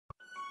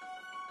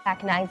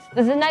Back Nights.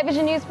 This is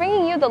KnightVision News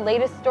bringing you the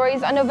latest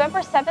stories on November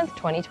 7th,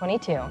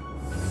 2022.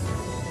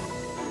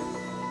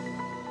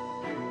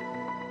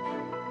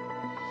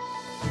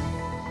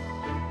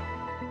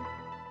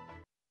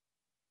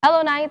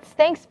 Hello Knights,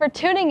 thanks for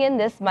tuning in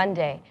this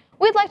Monday.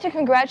 We'd like to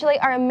congratulate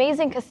our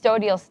amazing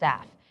custodial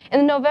staff.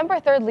 In the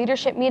November 3rd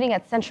leadership meeting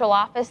at Central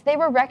Office, they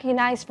were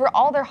recognized for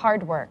all their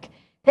hard work.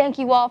 Thank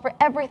you all for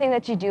everything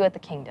that you do at the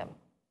Kingdom.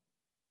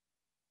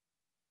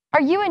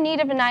 Are you in need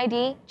of an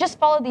ID? Just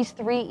follow these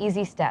 3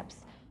 easy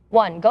steps.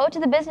 1. Go to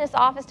the business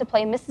office to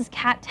pay Mrs.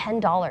 Cat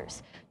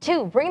 $10.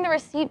 2. Bring the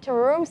receipt to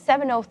room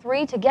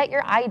 703 to get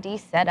your ID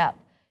set up.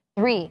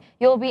 3.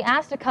 You'll be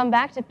asked to come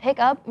back to pick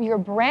up your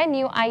brand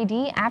new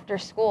ID after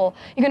school.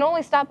 You can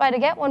only stop by to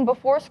get one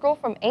before school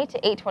from 8 to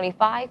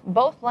 8:25,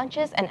 both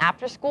lunches and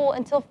after school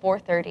until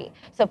 4:30.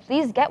 So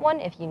please get one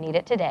if you need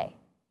it today.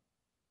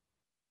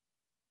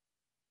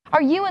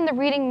 Are you in the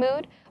reading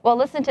mood? Well,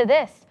 listen to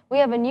this. We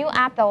have a new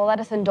app that will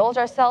let us indulge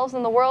ourselves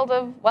in the world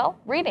of, well,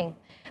 reading.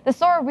 The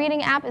Sora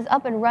Reading app is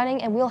up and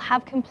running and we'll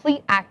have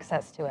complete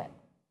access to it.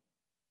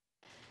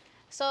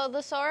 So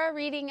the Sora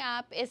Reading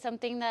app is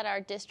something that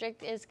our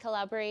district is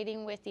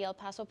collaborating with the El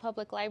Paso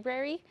Public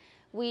Library.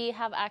 We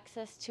have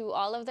access to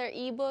all of their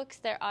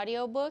ebooks, their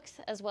audiobooks,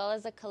 as well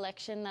as a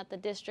collection that the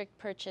district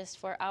purchased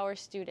for our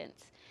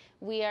students.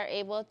 We are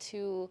able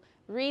to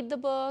read the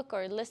book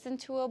or listen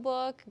to a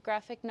book,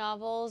 graphic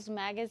novels,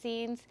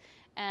 magazines,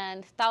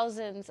 and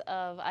thousands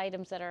of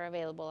items that are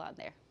available on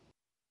there.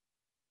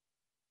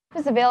 It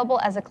is available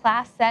as a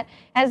class set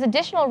and has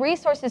additional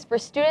resources for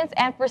students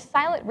and for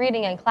silent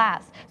reading in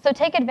class. So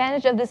take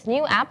advantage of this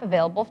new app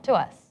available to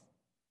us.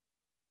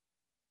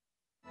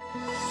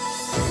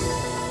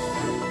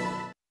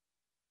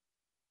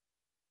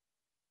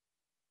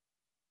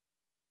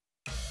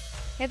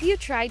 Have you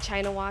tried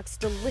China Walk's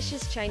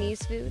delicious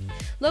Chinese food?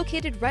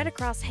 Located right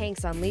across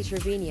Hanks on Lee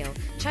Trevino,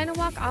 China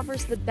Walk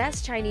offers the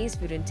best Chinese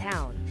food in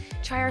town.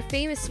 Try our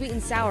famous sweet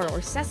and sour or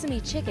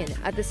sesame chicken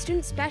at the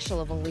student special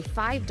of only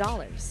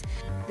 $5.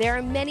 There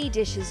are many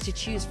dishes to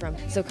choose from,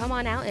 so come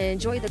on out and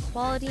enjoy the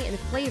quality and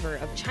flavor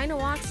of China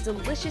Walk's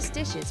delicious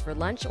dishes for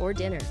lunch or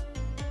dinner.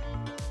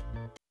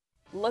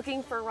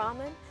 Looking for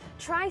ramen?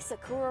 Try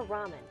Sakura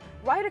Ramen,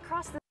 right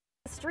across the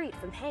street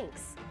from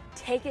Hanks.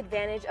 Take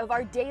advantage of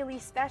our daily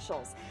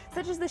specials,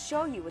 such as the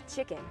shoyu with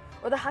chicken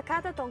or the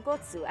Hakata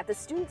tonkotsu at the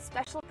student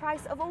special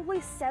price of only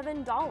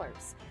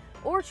 $7.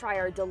 Or try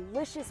our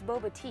delicious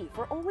boba tea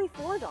for only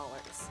 $4.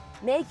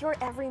 Make your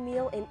every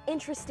meal an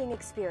interesting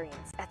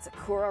experience at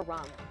Sakura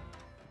Ramen.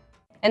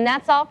 And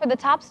that's all for the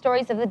top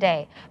stories of the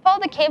day.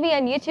 Follow the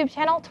KBN YouTube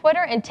channel,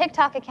 Twitter, and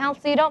TikTok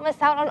accounts so you don't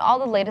miss out on all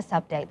the latest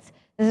updates.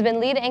 This has been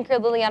lead anchor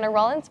Liliana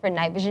Rollins for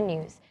KnightVision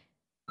News.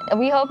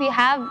 We hope you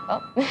have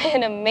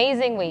an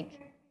amazing week.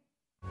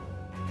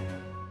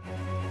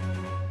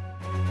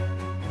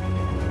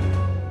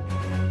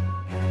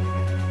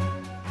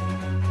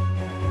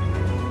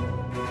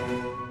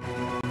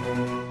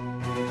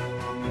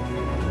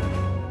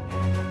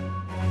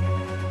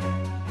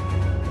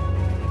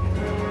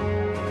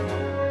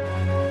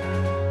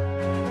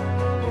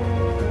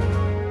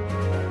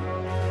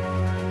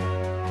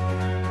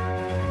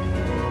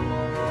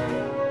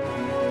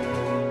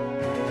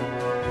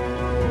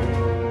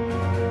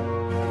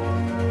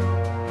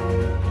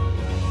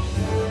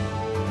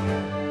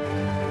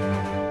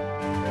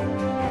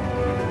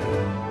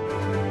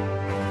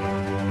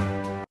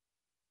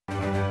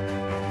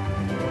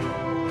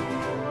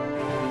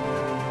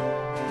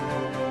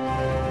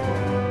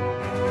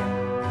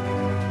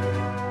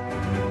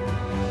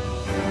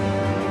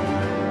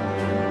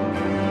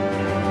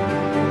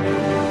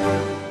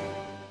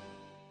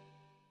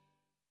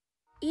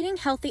 Eating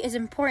healthy is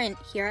important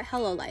here at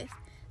Hello Life.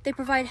 They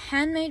provide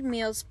handmade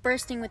meals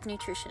bursting with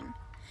nutrition.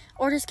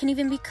 Orders can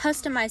even be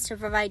customized to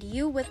provide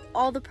you with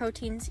all the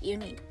proteins you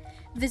need.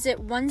 Visit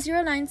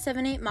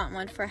 10978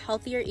 Montwood for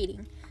healthier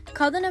eating.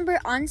 Call the number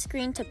on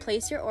screen to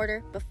place your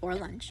order before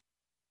lunch.